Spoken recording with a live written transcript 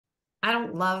I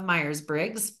don't love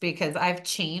Myers-Briggs because I've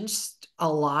changed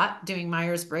a lot doing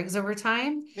Myers-Briggs over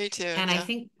time. Me too. And I Yeah.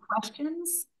 think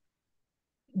questions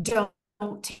don't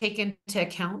take into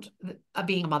account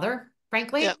being a mother, Yep.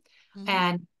 frankly. Hmm.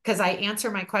 And because I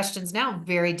answer my questions now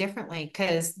very differently,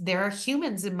 because there are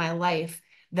humans in my life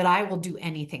that I will do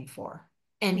anything for,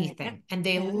 Right. anything. And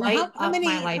they Yeah. Now, light up my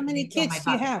how life and many they fill my kids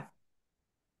do you bucket. have?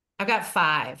 I've got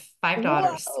five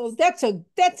daughters. Whoa, that's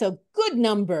a good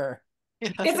number. Yeah,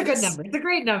 It's a it good is. number. It's a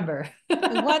great number.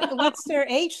 And what's their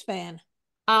age span?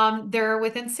 They're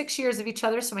within 6 years of each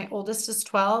other. So my oldest is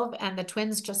 12 and the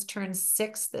twins just turned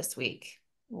 6 this week.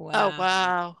 Oh, Wow.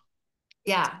 wow.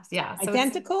 Yeah, yeah. So it's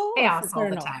Identical or chaos all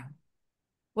the fraternal? time.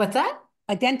 What's that?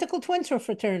 Identical twins or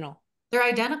fraternal? They're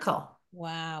identical.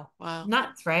 Wow. Wow.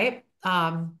 Nuts, right?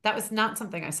 That was not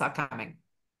something I saw coming.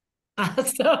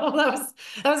 So that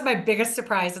was my biggest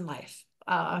surprise in life,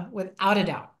 without a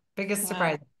doubt. Biggest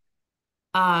surprise.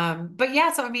 Wow. But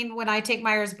yeah, so I mean, when I take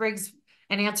Myers-Briggs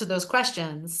and answer those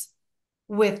questions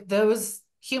with those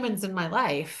humans in my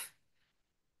life,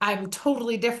 I'm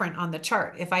totally different on the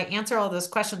chart. If I answer all those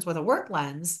questions with a work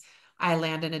lens, I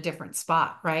land in a different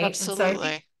spot, right? And so I think,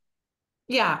 Absolutely.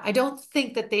 yeah, I don't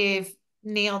think that they've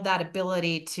nailed that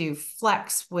ability to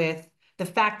flex with the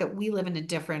fact that we live in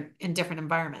different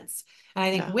environments. And I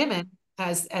think Yeah. women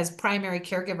as primary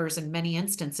caregivers in many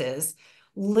instances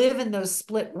live in those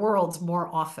split worlds more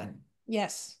often.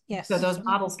 Yes. So Yes. those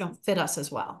models don't fit us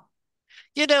as well.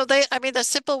 I mean, the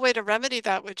simple way to remedy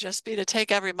that would just be to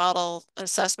take every model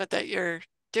assessment that you're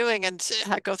doing and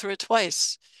go through it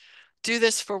twice. Do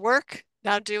this for work,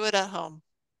 now do it at home.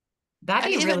 That'd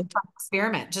And be a really even, fun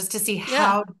experiment just to see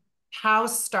yeah, how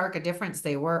stark a difference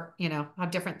they were, how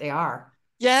different they are.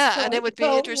 yeah. And So, it would be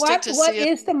so interesting to what see it.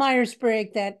 is the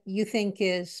Myers-Briggs that you think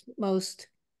is most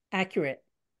accurate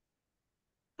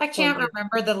I for can't you?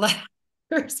 remember the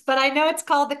letters, but I know it's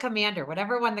called the Commander.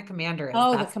 Whatever one the Commander is,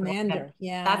 Oh, the commander. that's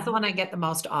Yeah. the one I get the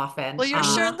most often. Well, you're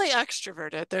certainly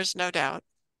extroverted. There's no doubt.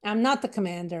 I'm not the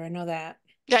commander. I know that.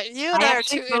 Yeah, you and I I are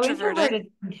actually too go introverted.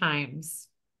 introverted sometimes,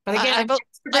 but again, I, I, I'm be I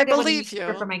extroverted when I believe need to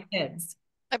you. for my kids.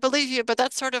 I believe you, but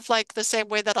that's sort of like the same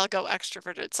way that I'll go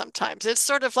extroverted sometimes. It's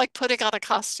sort of like putting on a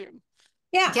costume.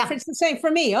 Yeah, Yeah, it's the same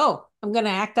for me. Oh, I'm gonna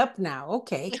act up now.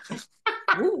 Okay.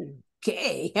 Ooh,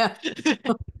 okay. Yeah.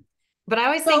 but I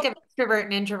always think So of extrovert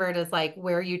and introvert as like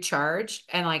where you charge,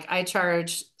 and like I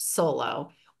charge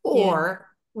solo yeah. or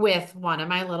with one of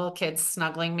my little kids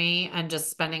snuggling me and just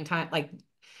spending time and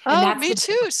Oh, that's me the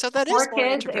too. difference. So that is Before more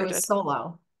kids, it was introverted.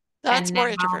 solo. That's And now more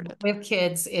introverted. with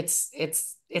kids, it's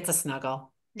a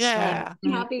snuggle. And Yeah.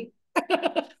 I'm Right. happy.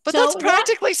 But that's So what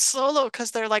practically solo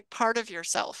because they're like part of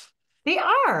yourself. They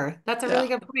are. That's a really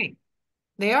Yeah. good point.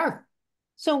 They are.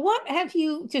 so what have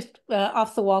you just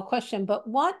off the wall question, but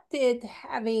what did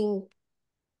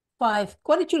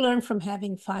you learn from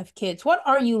having five kids? What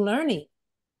are you learning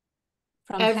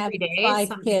from Every having day, five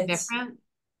something kids? different.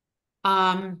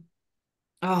 Um,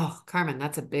 oh, Carmen,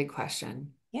 that's a big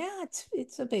question. Yeah,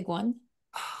 it's a big one.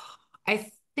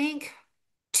 I think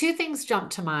two things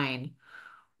jump to mind.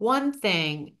 One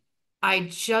thing, I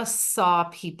just saw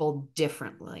people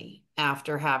differently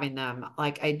after having them.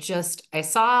 Like I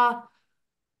saw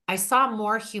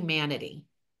more humanity,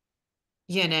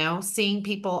 seeing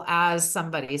people as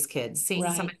somebody's kids, seeing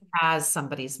Right. somebody as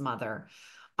somebody's mother.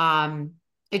 Um,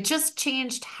 it just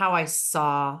changed how I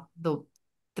saw the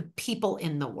people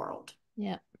in the world.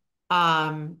 Yeah.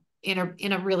 In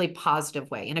a really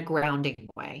positive way, in a grounding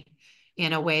way,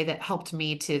 in a way that helped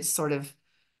me to sort of,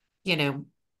 you know,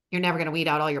 you're never going to weed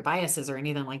out all your biases or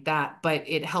anything like that, but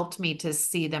it helped me to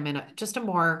see them in just a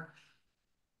more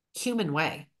human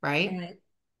way, right? Right.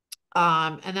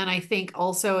 And then I think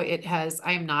also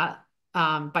I am not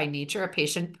by nature a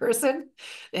patient person.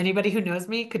 Anybody who knows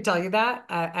me could tell you that.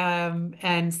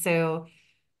 And so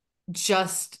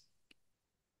just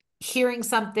hearing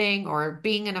something or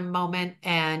being in a moment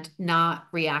and not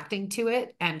reacting to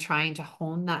it and trying to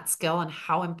hone that skill and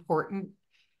how important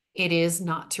it is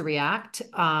not to react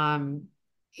in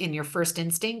your first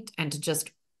instinct and to just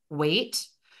wait.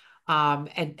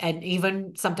 And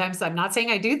even sometimes I'm not saying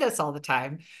I do this all the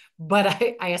time, but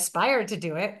I aspire to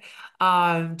do it.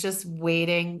 Just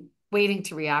waiting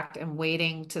to react and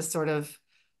waiting to sort of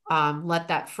let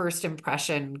that first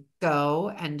impression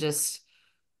go and just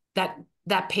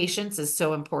that patience is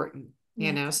so important.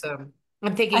 Yeah. So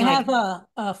I'm thinking I like, have a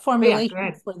oh yeah, go formulation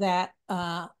ahead. for that.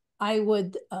 I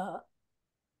would,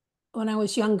 when I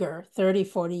was younger, 30,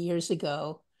 40 years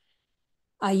ago,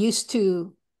 I used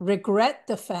to regret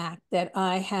the fact that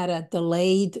I had a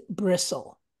delayed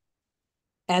bristle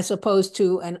as opposed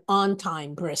to an on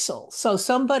time bristle. So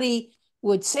somebody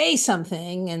would say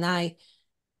something and I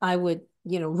would,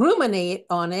 ruminate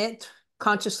on it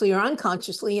consciously or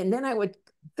unconsciously. And then I would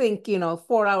think,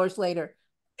 4 hours later,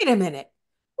 wait a minute,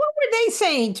 what were they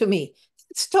saying to me?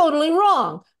 It's totally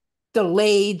wrong.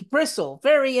 Delayed bristle,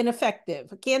 very ineffective.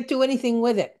 I can't do anything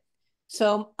with it.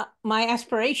 So my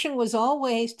aspiration was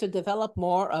always to develop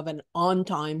more of an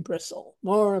on-time bristle,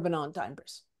 more of an on-time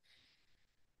bristle.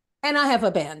 And I have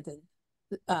abandoned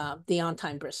the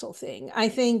on-time bristle thing. I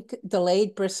think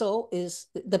delayed bristle is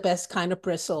the best kind of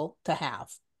bristle to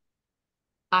have.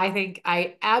 I think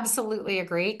I absolutely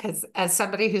agree because as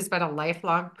somebody who's been a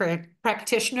lifelong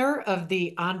practitioner of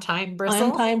the on-time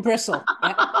bristle, On-time bristle.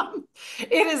 Yep.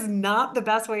 it is not the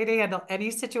best way to handle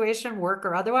any situation, work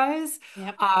or otherwise.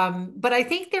 Yep. But I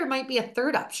think there might be a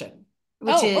third option,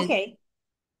 which Oh, is okay.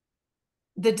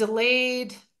 the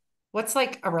delayed, what's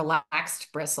like a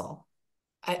relaxed bristle?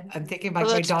 I'm thinking Well,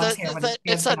 about my dog's hair when it's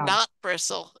it's stands a down. not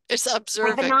bristle. It's Like the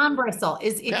observing. non-bristle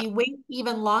is if Yeah. you wait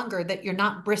even longer that you're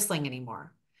not bristling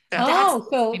anymore. Yeah. That's Oh,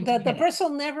 so the the minute. bristle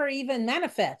never even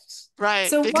manifests. Right.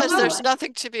 So Because well, there's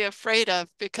nothing to be afraid of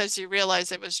because you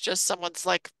realize it was just someone's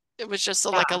like, it was just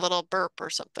like a yeah. little burp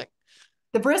or something.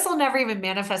 The bristle never even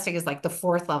manifesting is like the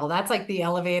fourth level. That's like the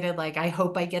elevated, like I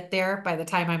hope I get there by the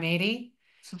time I'm 80.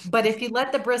 But if you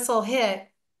let the bristle hit,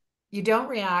 you don't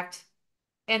react,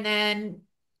 and then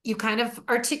you kind of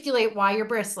articulate why you're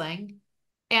bristling,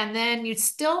 and then you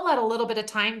still let a little bit of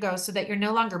time go so that you're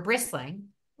no longer bristling,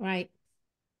 Right.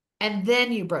 and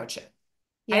then you broach it.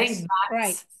 I Yes. think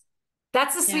Right.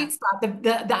 that's the Yeah. sweet spot.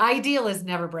 The ideal is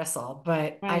never bristle,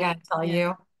 but I Right. gotta tell Yeah.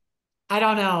 you, I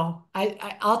don't know.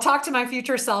 I'll talk to my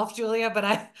future self, Julia, but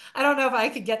I don't know if I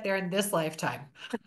could get there in this lifetime.